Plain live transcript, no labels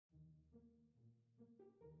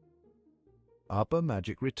ABBA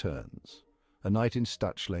Magic returns. A night in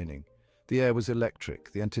Stadtschlaining. The air was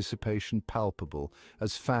electric, the anticipation palpable,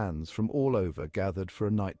 as fans from all over gathered for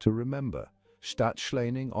a night to remember.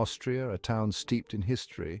 Stadtschlaining, Austria, a town steeped in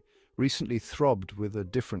history, recently throbbed with a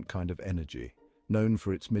different kind of energy. Known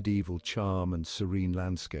for its medieval charm and serene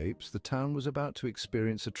landscapes, the town was about to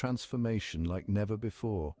experience a transformation like never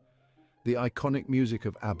before. The iconic music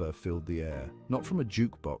of ABBA filled the air, not from a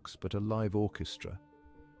jukebox but a live orchestra.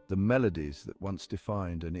 The melodies that once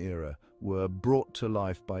defined an era were brought to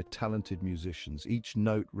life by talented musicians, each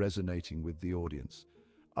note resonating with the audience.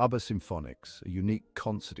 ABBA Symphonics, a unique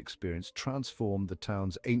concert experience, transformed the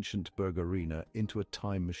town's ancient Burgarena into a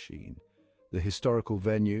time machine. The historical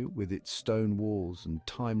venue, with its stone walls and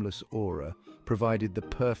timeless aura, provided the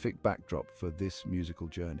perfect backdrop for this musical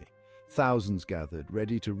journey. Thousands gathered,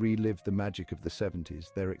 ready to relive the magic of the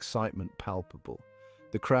 70s, their excitement palpable.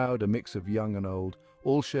 The crowd, a mix of young and old,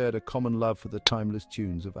 all shared a common love for the timeless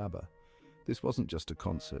tunes of ABBA. This wasn't just a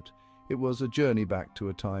concert. It was a journey back to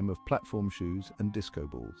a time of platform shoes and disco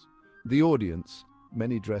balls. The audience,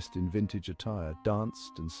 many dressed in vintage attire,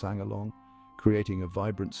 danced and sang along, creating a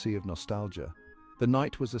vibrant sea of nostalgia. The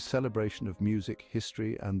night was a celebration of music,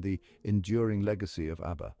 history, and the enduring legacy of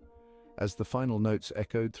ABBA. As the final notes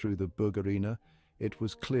echoed through the Burgarena, it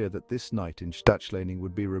was clear that this night in Stadtschlaining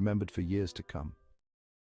would be remembered for years to come.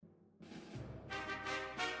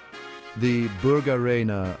 The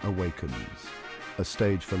Burgarena awakens, a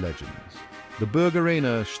stage for legends. The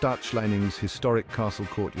Burgarena Stadtschlaining's historic castle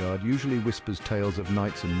courtyard usually whispers tales of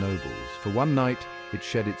knights and nobles. For one night, it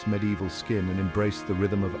shed its medieval skin and embraced the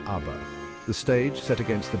rhythm of ABBA. The stage, set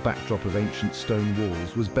against the backdrop of ancient stone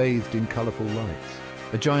walls, was bathed in colourful lights.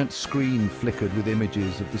 A giant screen flickered with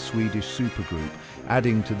images of the Swedish supergroup,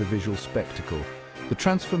 adding to the visual spectacle. The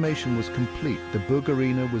transformation was complete. The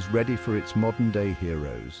Burgarena was ready for its modern-day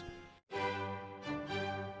heroes.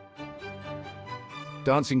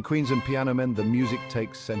 Dancing queens and piano men, the music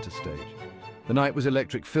takes center stage. The night was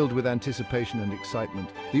electric, filled with anticipation and excitement.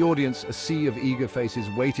 The audience, a sea of eager faces,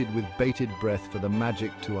 waited with bated breath for the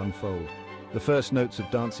magic to unfold. The first notes of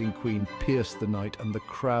Dancing Queen pierced the night and the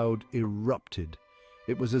crowd erupted.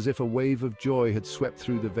 It was as if a wave of joy had swept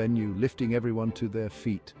through the venue, lifting everyone to their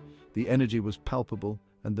feet. The energy was palpable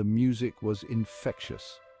and the music was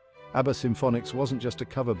infectious. ABBA Symphonics wasn't just a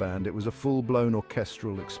cover band, it was a full-blown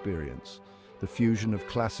orchestral experience. The fusion of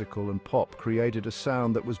classical and pop created a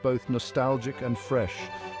sound that was both nostalgic and fresh,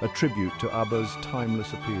 a tribute to ABBA's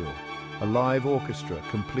timeless appeal. A live orchestra,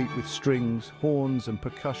 complete with strings, horns and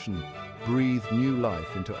percussion, breathed new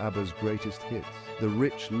life into ABBA's greatest hits. The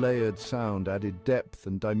rich, layered sound added depth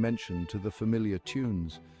and dimension to the familiar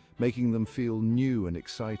tunes, making them feel new and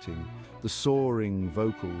exciting. The soaring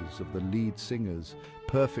vocals of the lead singers,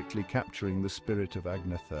 perfectly capturing the spirit of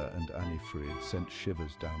Agnetha and Anifrid, sent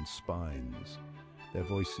shivers down spines. Their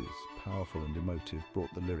voices, powerful and emotive,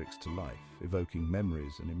 brought the lyrics to life, evoking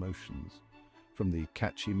memories and emotions. From the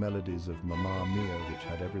catchy melodies of Mamma Mia, which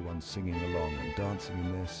had everyone singing along and dancing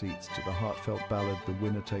in their seats, to the heartfelt ballad The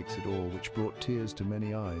Winner Takes It All, which brought tears to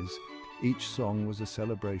many eyes, each song was a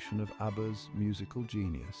celebration of ABBA's musical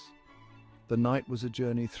genius. The night was a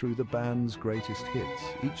journey through the band's greatest hits,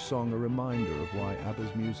 each song a reminder of why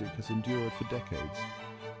ABBA's music has endured for decades.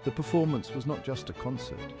 The performance was not just a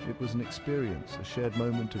concert, it was an experience, a shared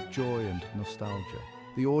moment of joy and nostalgia.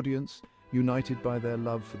 The audience, united by their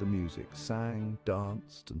love for the music, sang,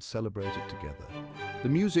 danced, and celebrated together. The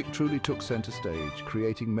music truly took center stage,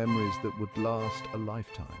 creating memories that would last a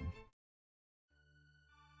lifetime.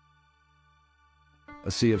 A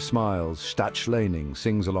sea of smiles, Stadtschlaining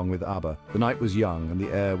sings along with ABBA. The night was young and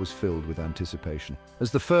the air was filled with anticipation.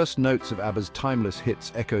 As the first notes of ABBA's timeless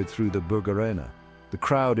hits echoed through the Burgarena, the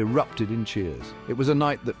crowd erupted in cheers. It was a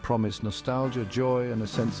night that promised nostalgia, joy, and a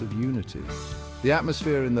sense of unity. The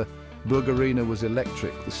atmosphere in the Burgarena was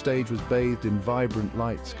electric. The stage was bathed in vibrant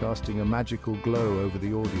lights, casting a magical glow over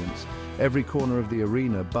the audience. Every corner of the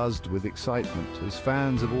arena buzzed with excitement as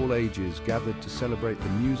fans of all ages gathered to celebrate the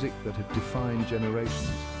music that had defined generations.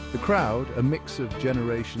 The crowd, a mix of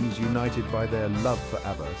generations united by their love for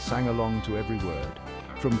ABBA, sang along to every word.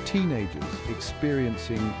 From teenagers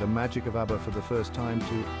experiencing the magic of ABBA for the first time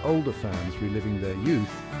to older fans reliving their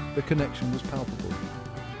youth, the connection was palpable.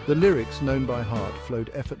 The lyrics, known by heart, flowed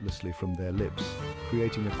effortlessly from their lips,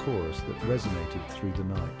 creating a chorus that resonated through the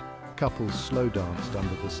night. Couples slow danced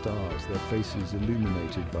under the stars, their faces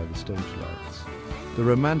illuminated by the stage lights. The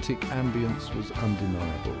romantic ambience was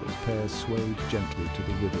undeniable as pairs swayed gently to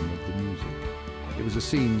the rhythm of the music. It was a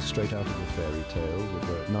scene straight out of a fairy tale,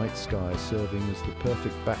 with the night sky serving as the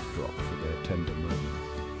perfect backdrop for their tender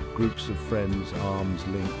moments. Groups of friends, arms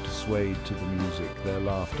linked, swayed to the music, their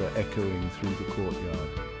laughter echoing through the courtyard.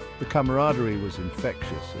 The camaraderie was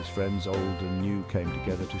infectious as friends old and new came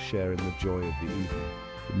together to share in the joy of the evening.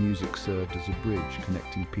 The music served as a bridge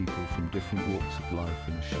connecting people from different walks of life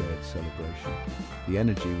in a shared celebration. The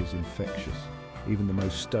energy was infectious. Even the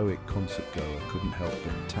most stoic concertgoer couldn't help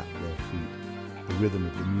but tap their feet. The rhythm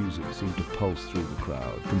of the music seemed to pulse through the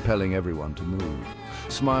crowd, compelling everyone to move.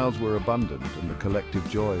 Smiles were abundant and the collective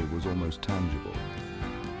joy was almost tangible.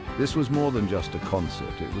 This was more than just a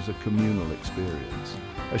concert, it was a communal experience,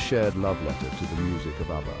 a shared love letter to the music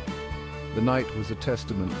of ABBA. The night was a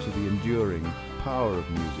testament to the enduring power of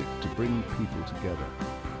music to bring people together.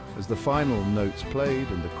 As the final notes played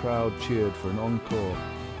and the crowd cheered for an encore,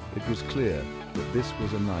 it was clear that this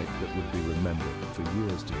was a night that would be remembered for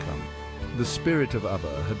years to come. The spirit of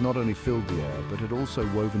ABBA had not only filled the air, but had also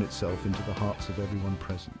woven itself into the hearts of everyone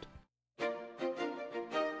present.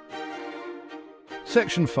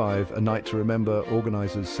 Section 5, A Night to Remember,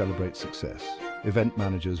 organisers celebrate success. Event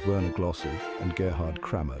managers Werner Glossel and Gerhard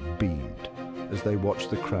Kramer beamed as they watched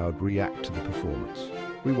the crowd react to the performance.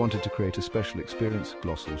 We wanted to create a special experience,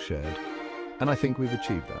 Glossel shared, and I think we've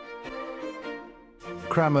achieved that.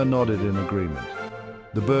 Kramer nodded in agreement.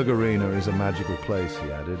 The Burgarena is a magical place,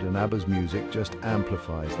 he added, and ABBA's music just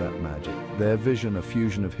amplifies that magic. Their vision, a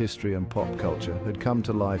fusion of history and pop culture, had come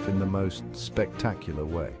to life in the most spectacular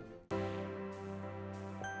way.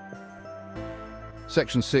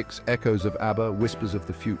 Section 6, Echoes of ABBA, Whispers of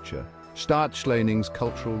the Future. Stadtschlaining's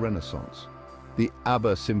cultural renaissance. The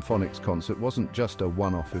ABBA Symphonics concert wasn't just a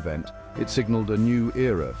one-off event, it signaled a new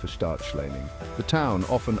era for Stadtschlaining. The town,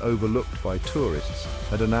 often overlooked by tourists,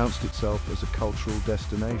 had announced itself as a cultural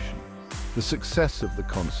destination. The success of the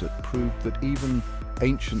concert proved that even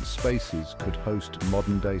ancient spaces could host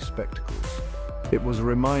modern-day spectacles. It was a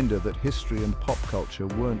reminder that history and pop culture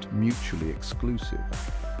weren't mutually exclusive.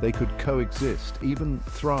 They could coexist, even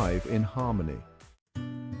thrive in harmony.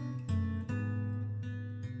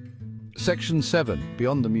 Section 7,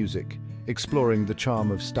 Beyond the Music, exploring the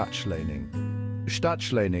charm of Stadtschlaining.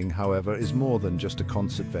 Stadtschlaining, however, is more than just a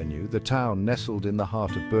concert venue. The town, nestled in the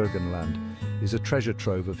heart of Burgenland, is a treasure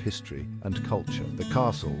trove of history and culture. The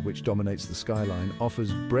castle, which dominates the skyline,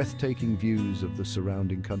 offers breathtaking views of the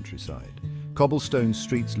surrounding countryside. Cobblestone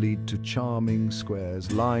streets lead to charming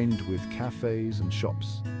squares lined with cafes and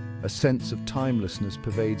shops. A sense of timelessness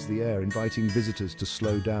pervades the air, inviting visitors to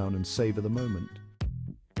slow down and savor the moment.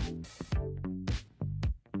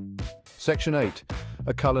 Section 8,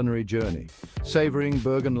 A Culinary Journey. Savouring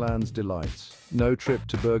Burgenland's delights. No trip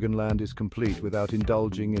to Burgenland is complete without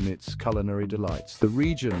indulging in its culinary delights. The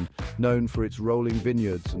region, known for its rolling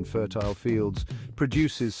vineyards and fertile fields,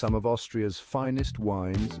 produces some of Austria's finest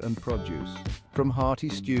wines and produce. From hearty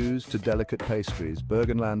stews to delicate pastries,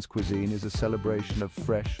 Burgenland's cuisine is a celebration of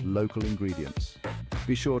fresh, local ingredients.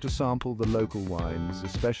 Be sure to sample the local wines,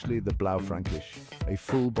 especially the Blaufränkisch, a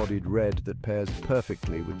full-bodied red that pairs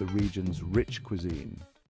perfectly with the region's rich cuisine.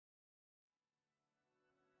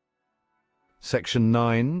 Section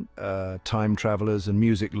 9, Time Travelers and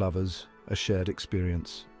Music Lovers, a Shared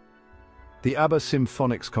Experience. The ABBA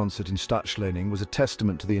Symphonics concert in Stadtschlaining was a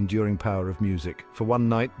testament to the enduring power of music. For one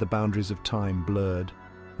night, the boundaries of time blurred,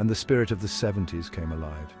 and the spirit of the 70s came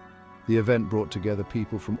alive. The event brought together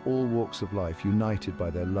people from all walks of life, united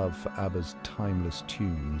by their love for ABBA's timeless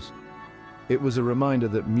tunes. It was a reminder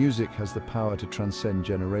that music has the power to transcend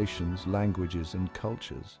generations, languages, and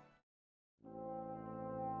cultures.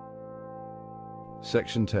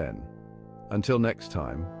 Section 10. Until next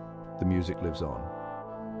time, the music lives on.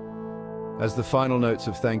 As the final notes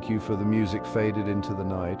of thank you for the music faded into the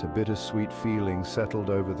night, a bittersweet feeling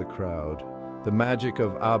settled over the crowd. The magic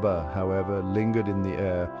of ABBA, however, lingered in the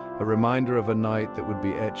air, a reminder of a night that would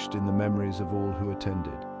be etched in the memories of all who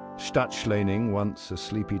attended. Stadtschlaining, once a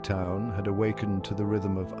sleepy town, had awakened to the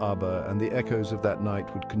rhythm of ABBA, and the echoes of that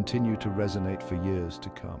night would continue to resonate for years to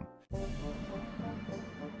come.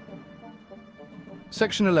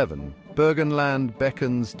 Section 11. Burgenland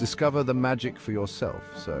beckons. Discover the magic for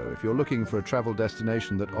yourself. So, if you're looking for a travel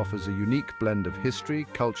destination that offers a unique blend of history,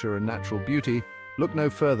 culture, and natural beauty, look no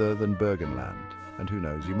further than Burgenland. And who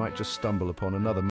knows, you might just stumble upon another